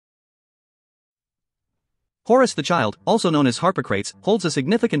Horus the Child, also known as Harpocrates, holds a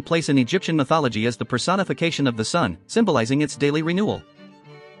significant place in Egyptian mythology as the personification of the sun, symbolizing its daily renewal.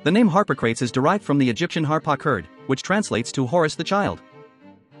 The name Harpocrates is derived from the Egyptian Har-pa-khered, which translates to Horus the Child.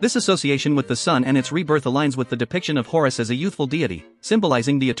 This association with the sun and its rebirth aligns with the depiction of Horus as a youthful deity,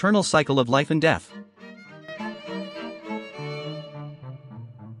 symbolizing the eternal cycle of life and death.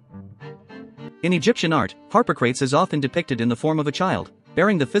 In Egyptian art, Harpocrates is often depicted in the form of a child,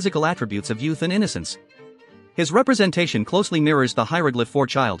 bearing the physical attributes of youth and innocence. His representation closely mirrors the hieroglyph for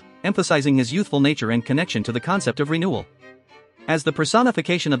child, emphasizing his youthful nature and connection to the concept of renewal. As the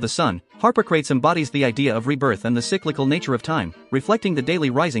personification of the sun, Harpocrates embodies the idea of rebirth and the cyclical nature of time, reflecting the daily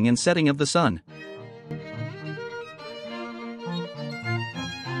rising and setting of the sun.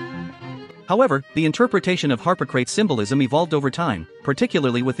 However, the interpretation of Harpocrates' symbolism evolved over time,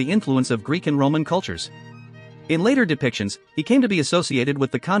 particularly with the influence of Greek and Roman cultures. In later depictions, he came to be associated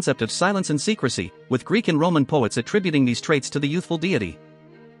with the concept of silence and secrecy, with Greek and Roman poets attributing these traits to the youthful deity.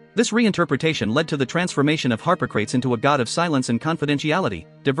 This reinterpretation led to the transformation of Harpocrates into a god of silence and confidentiality,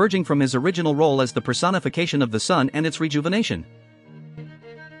 diverging from his original role as the personification of the sun and its rejuvenation.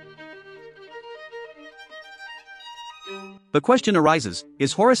 The question arises,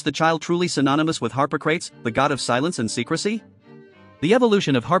 is Horus the Child truly synonymous with Harpocrates, the god of silence and secrecy? The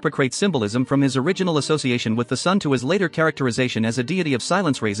evolution of Harpocrates' symbolism from his original association with the sun to his later characterization as a deity of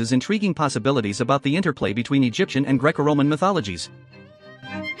silence raises intriguing possibilities about the interplay between Egyptian and Greco-Roman mythologies.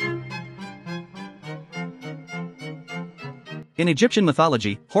 In Egyptian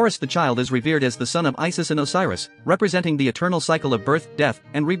mythology, Horus the Child is revered as the son of Isis and Osiris, representing the eternal cycle of birth, death,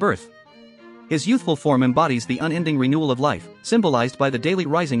 and rebirth. His youthful form embodies the unending renewal of life, symbolized by the daily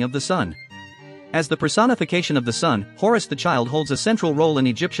rising of the sun. As the personification of the sun, Horus the Child holds a central role in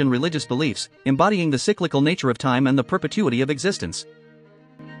Egyptian religious beliefs, embodying the cyclical nature of time and the perpetuity of existence.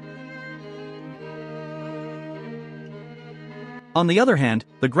 On the other hand,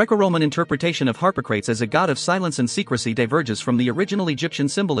 the Greco-Roman interpretation of Harpocrates as a god of silence and secrecy diverges from the original Egyptian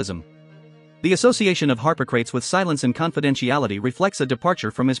symbolism. The association of Harpocrates with silence and confidentiality reflects a departure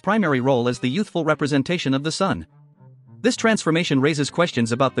from his primary role as the youthful representation of the sun. This transformation raises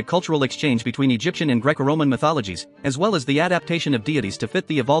questions about the cultural exchange between Egyptian and Greco-Roman mythologies, as well as the adaptation of deities to fit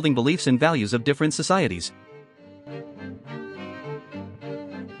the evolving beliefs and values of different societies.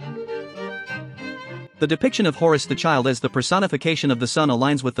 The depiction of Horus the Child as the personification of the sun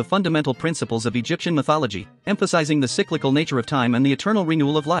aligns with the fundamental principles of Egyptian mythology, emphasizing the cyclical nature of time and the eternal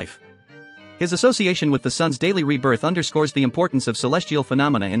renewal of life. His association with the sun's daily rebirth underscores the importance of celestial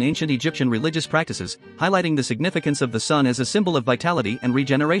phenomena in ancient Egyptian religious practices, highlighting the significance of the sun as a symbol of vitality and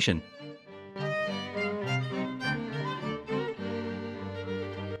regeneration.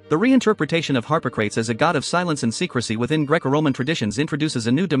 The reinterpretation of Harpocrates as a god of silence and secrecy within Greco-Roman traditions introduces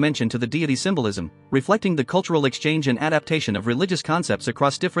a new dimension to the deity symbolism, reflecting the cultural exchange and adaptation of religious concepts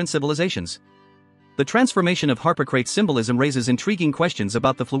across different civilizations. The transformation of Harpocrates' symbolism raises intriguing questions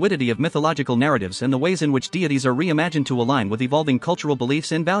about the fluidity of mythological narratives and the ways in which deities are reimagined to align with evolving cultural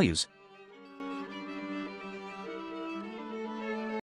beliefs and values.